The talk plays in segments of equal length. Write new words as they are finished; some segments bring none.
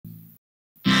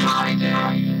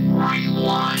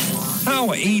How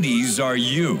 80s are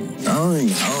you? Phone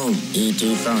home.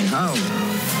 E.T. phone home.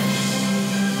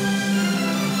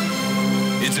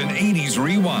 It's an 80s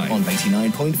rewind. On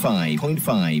 89.5.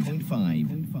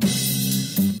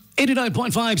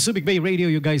 89.5 Subic Bay Radio.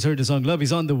 You guys heard the song Love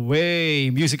is on the Way.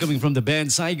 Music coming from the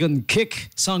band Saigon Kick.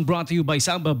 Song brought to you by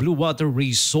Samba Blue Water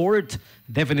Resort.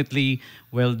 Definitely,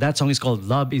 well, that song is called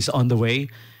Love is on the Way.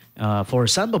 For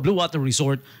Samba Blue Water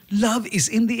Resort, love is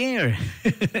in the air.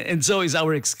 And so is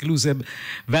our exclusive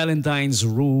Valentine's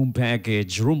room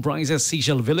package. Room prices,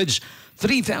 Seashell Village,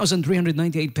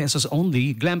 3,398 pesos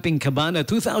only. Glamping Cabana,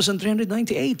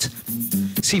 2,398.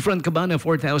 Seafront Cabana,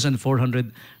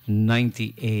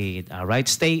 4,498. All right,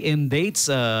 stay-in dates,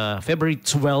 February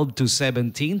 12 to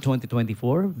 17,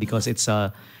 2024, because it's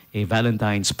a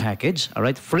Valentine's package. All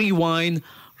right, free wine,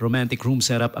 romantic room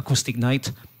setup, acoustic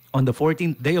night on the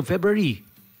 14th day of February.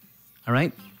 All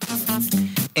right?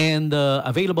 And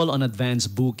available on advance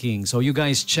booking. So you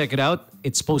guys check it out.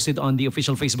 It's posted on the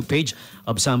official Facebook page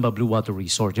of Samba Blue Water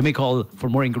Resort. You may call for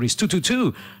more inquiries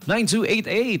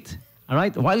 222-9288. All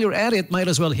right? While you're at it, might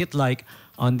as well hit like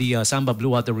on the Samba Blue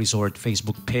Water Resort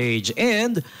Facebook page.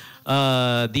 And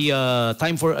the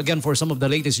time for some of the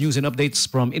latest news and updates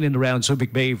from in and around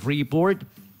Subic Bay Freeport.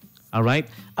 All right?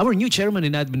 Our new chairman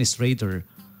and administrator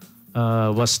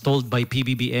was told by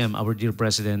PBBM, our dear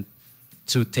president,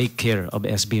 to take care of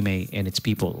SBMA and its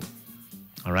people.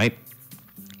 All right?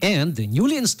 And the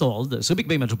newly installed Subic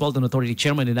Bay Metropolitan Authority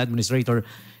Chairman and Administrator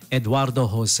Eduardo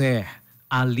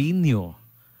Aliño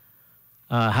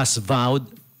has vowed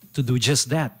to do just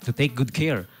that, to take good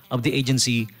care of the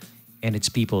agency and its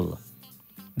people.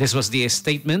 This was his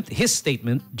statement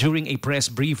during a press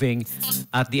briefing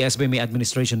at the SBMA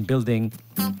Administration Building.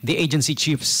 The agency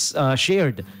chiefs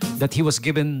shared that he was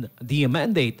given the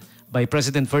mandate by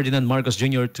President Ferdinand Marcos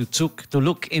Jr. to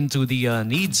look into the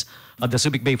needs of the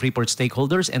Subic Bay Freeport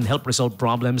stakeholders and help resolve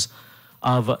problems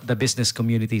of the business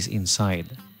communities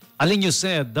inside. Aliño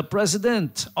said the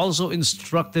president also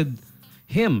instructed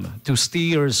him to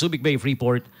steer Subic Bay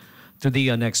Freeport to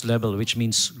the next level, which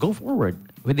means go forward.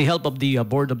 With the help of the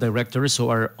board of directors, who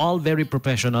are all very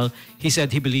professional, he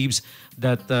said he believes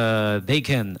that they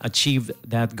can achieve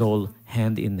that goal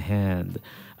hand in hand.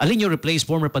 Aliño replaced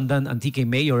former Pandan Antique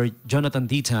Mayor Jonathan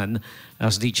Titan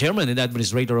as the chairman and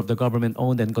administrator of the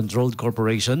government-owned and controlled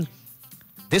corporation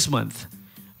this month,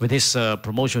 with his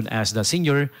promotion as the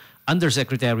senior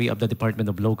undersecretary of the Department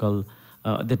of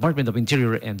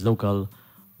Interior and Local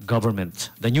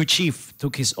Government. The new chief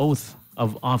took his oath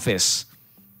of office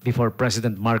before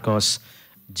President Marcos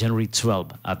January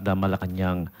 12 at the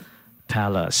Malacanang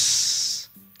Palace.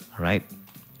 All right.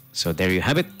 So there you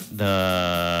have it.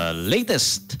 The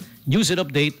latest news and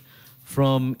update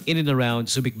from in and around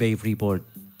Subic Bay Freeport.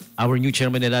 Our new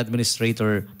chairman and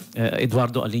administrator,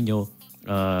 Eduardo Aliño,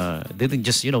 didn't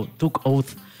just, took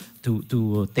oath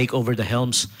to take over the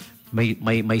helms.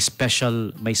 May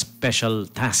special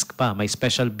task pa, may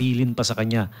special bilin pa sa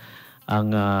kanya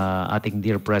ang ating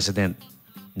dear president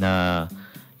na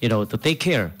to take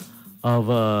care of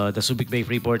the Subic Bay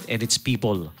Freeport and its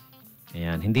people.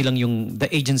 Ayan, hindi lang yung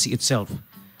the agency itself,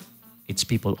 its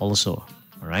people also.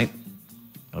 All right?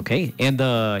 Okay. And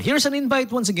here's an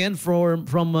invite once again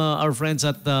from our friends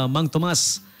at Mang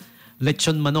Tomas,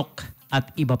 Lechon Manok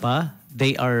at iba pa.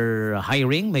 They are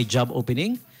hiring, may job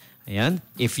opening. Ayan.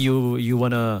 If you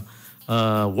wanna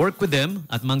work with them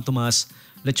at Mang Tomas,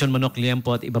 Lechon Manok,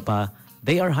 Liempo at iba pa,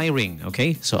 they are hiring.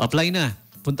 Okay? So apply na.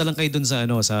 Punta lang kayo dun sa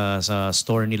sa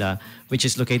store nila, which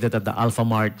is located at the Alpha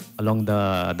Mart along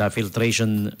the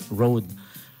Filtration Road.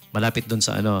 Malapit dun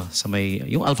sa sa may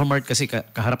yung Alpha Mart kasi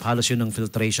kaharap halos yun ng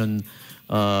filtration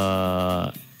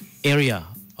area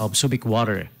of Subic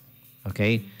Water.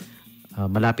 Okay?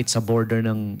 Malapit sa border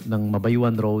ng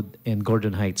Mabayuan Road and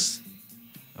Gordon Heights.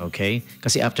 Okay?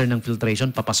 Kasi after ng filtration,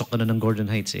 papasok ka na ng Gordon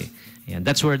Heights eh. Ayan.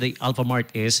 That's where the Alpha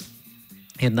Mart is.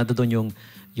 And nandoon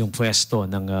yung pwesto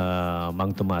ng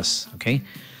Mang Tomas. Okay?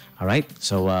 Alright?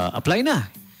 So, apply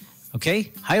na.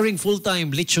 Okay? Hiring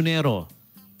full-time lechonero.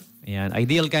 Ayan.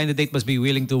 Ideal candidate must be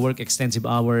willing to work extensive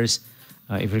hours,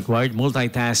 if required,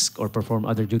 multitask, or perform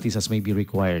other duties as may be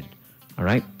required.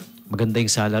 Alright? Maganda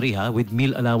yung salary ha, with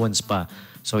meal allowance pa.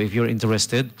 So, if you're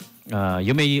interested,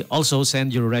 you may also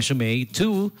send your resume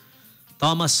to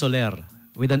Thomas Soler.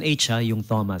 With an H ha, yung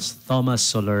Thomas. Thomas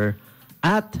Soler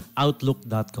at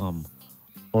outlook.com.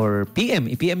 Or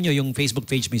i-PM nyo yung Facebook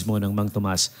page mismo ng Mang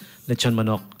Tomas, Lechon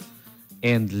Manok,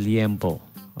 and Liempo.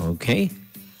 Okay?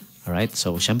 Alright,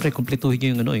 so syempre,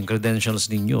 kumpletuhin nyo yung credentials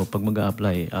ninyo pag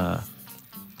mag-a-apply.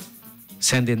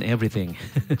 Send in everything.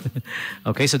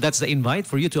 Okay, so that's the invite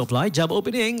for you to apply. Job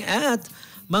opening at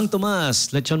Mang Tomas,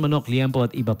 Lechon Manok, Liempo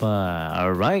at iba pa.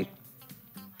 All right.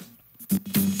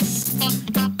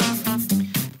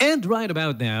 And right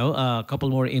about now, a couple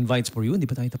more invites for you. Hindi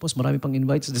pa tayo tapos. Marami pang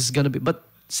invites. This is gonna be, but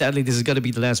sadly, this is gonna be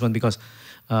the last one because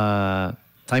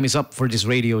time is up for this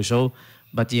radio show.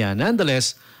 But yeah,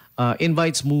 nonetheless,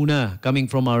 invites muna coming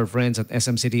from our friends at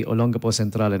SM City Olongapo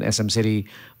Central and SM City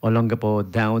Olongapo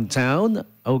Downtown.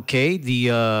 Okay,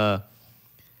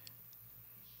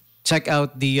 check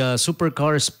out the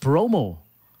Supercars promo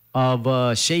of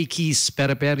Shakey's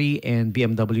Peri Peri and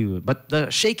BMW. But the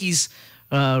Shakey's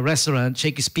restaurant,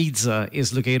 Shakey's Pizza,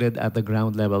 is located at the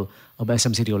ground level of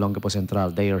SM City Olongapo Central.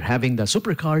 They are having the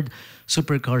Supercars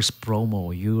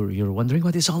promo. You're wondering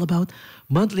what it's all about?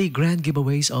 Monthly grand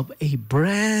giveaways of a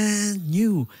brand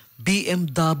new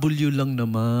BMW lang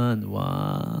naman.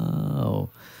 Wow.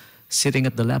 Sitting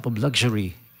at the lap of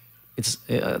luxury. It's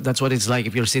that's what it's like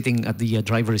if you're sitting at the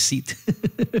driver's seat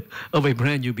of a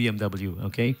brand new BMW,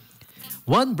 okay?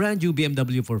 One brand new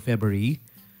BMW for February,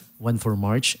 one for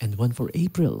March, and one for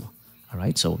April. All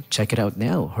right, so check it out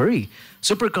now. Hurry.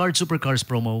 Supercars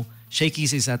promo.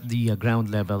 Shakey's is at the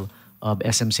ground level of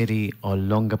SM City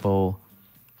Olongapo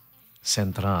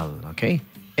Central. Okay?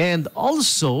 And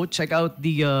also, check out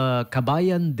the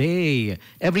Kabayan Day.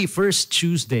 Every first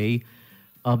Tuesday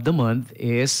of the month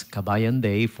is Kabayan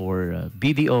Day for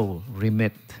BDO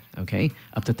Remit. Okay?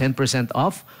 Up to 10%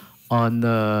 off on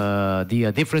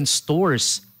the different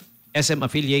stores.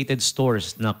 SM-affiliated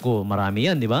stores. Naku, marami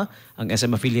yan, di ba? Ang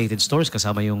SM-affiliated stores,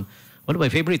 kasama yung, one of my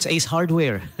favorites, Ace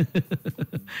Hardware.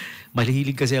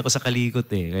 Mahilig kasi ako sa kalikot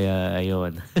eh. Kaya,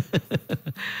 ayun.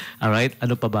 Alright,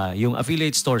 ano pa ba? Yung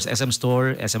affiliate stores, SM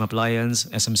Store, SM Appliance,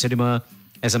 SM Cinema,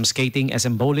 SM Skating,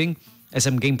 SM Bowling,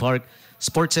 SM Game Park,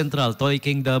 Sports Central, Toy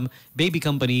Kingdom, Baby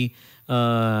Company,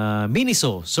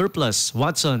 Miniso, Surplus,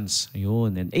 Watsons,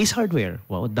 ayun, and Ace Hardware.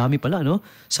 Wow, dami pala, no?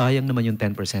 Sayang naman yung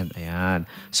 10%. Ayan.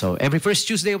 So, every first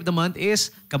Tuesday of the month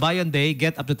is Kabayan Day.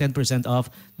 Get up to 10% off.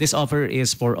 This offer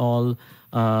is for all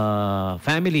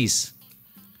families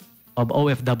of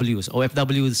OFWs.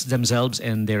 OFWs themselves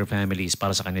and their families.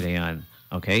 Para sa kanila yan.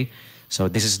 Okay? So,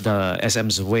 this is the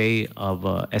SM's way of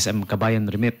SM Kabayan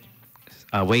Remit.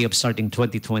 Way of starting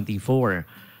 2024.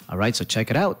 All right, so check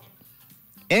it out.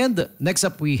 And next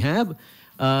up we have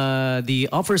the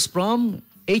offers from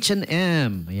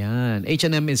H&M. Ayan.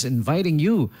 H&M is inviting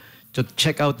you to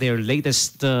check out their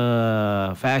latest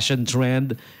fashion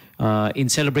trend in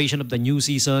celebration of the new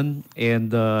season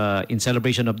and in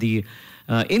celebration of the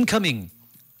incoming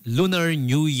Lunar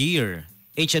New Year.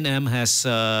 H&M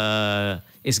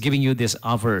is giving you this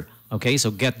offer. Okay,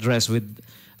 so get dressed with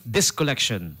this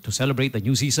collection to celebrate the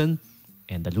new season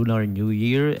and the Lunar New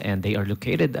Year, and they are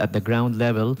located at the ground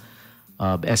level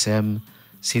of SM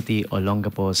City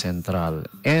Olongapo Central.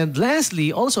 And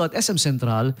lastly, also at SM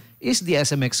Central is the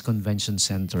SMX Convention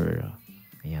Center.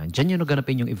 Ayan, dyan yung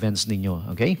naganapin yung events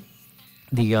ninyo, okay?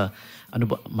 The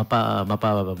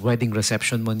wedding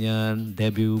reception mo yan,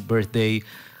 debut, birthday,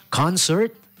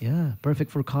 concert. Yeah,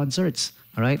 perfect for concerts.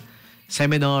 All right?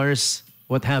 Seminars,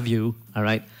 what have you. All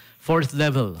right? Fourth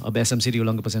level of SM City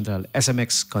Olongapo Central,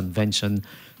 SMX Convention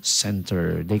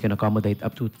Center. They can accommodate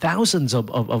up to thousands of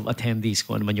attendees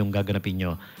kung ano man yung gaganapin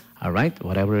nyo. All right?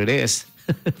 Whatever it is.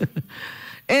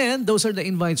 And those are the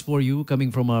invites for you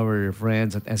coming from our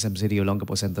friends at SM City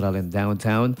Olongapo Central and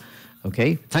Downtown.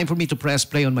 Okay? Time for me to press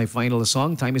play on my final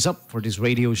song. Time is up for this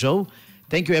radio show.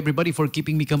 Thank you everybody for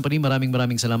keeping me company. Maraming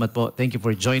salamat po. Thank you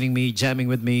for joining me, jamming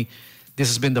with me. This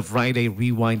has been the Friday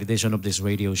Rewind edition of this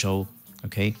radio show.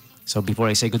 Okay? So before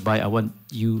I say goodbye, I want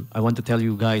to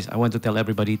tell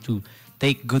everybody to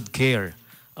take good care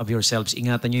of yourselves.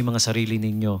 Ingatan nyo yung mga sarili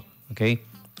ninyo. Okay?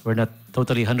 We're not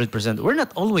totally 100%. We're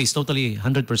not always totally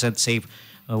 100% safe.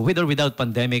 With or without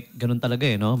pandemic, ganun talaga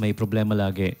eh, no? May problema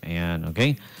lagi. Ayan,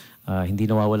 okay? Hindi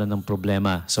nawawalan ng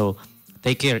problema. So,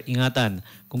 take care, ingatan.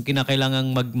 Kung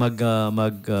kinakailangang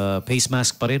face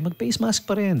mask pa rin, mag-face mask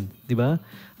pa rin. Di ba?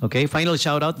 Okay, final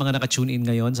shoutout, mga naka-tune in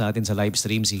ngayon sa atin sa live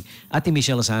stream, si Ate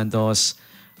Michelle Santos,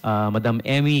 Madam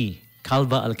Emmy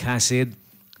Calva Alcacid,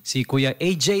 si Kuya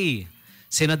AJ,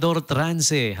 Senador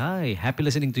Trance. Hi, happy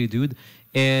listening to you, dude.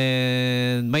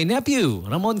 And my nephew,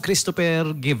 Ramon Christopher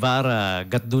Guevara,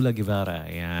 Gatdula Guevara.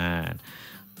 Ayan.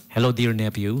 Hello, dear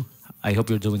nephew. I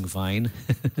hope you're doing fine.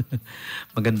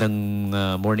 Magandang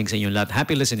morning sa inyong lahat.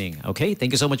 Happy listening. Okay, thank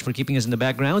you so much for keeping us in the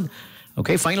background.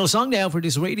 Okay, final song now for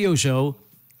this radio show.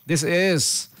 This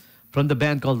is from the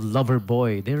band called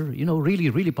Loverboy. They're, really,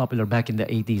 really popular back in the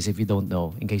 80s if you don't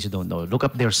know, in case you don't know. Look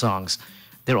up their songs.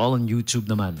 They're all on YouTube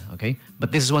naman, okay?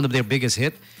 But this is one of their biggest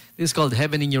hit. This is called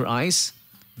Heaven in Your Eyes.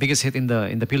 Biggest hit in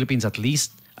the Philippines at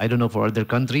least. I don't know for other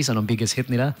countries. Anong biggest hit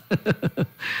nila?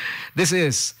 This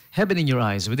is Heaven in Your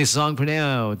Eyes with this song for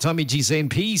now. Tommy G saying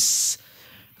peace.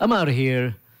 I'm out of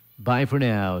here. Bye for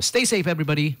now. Stay safe,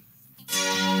 everybody.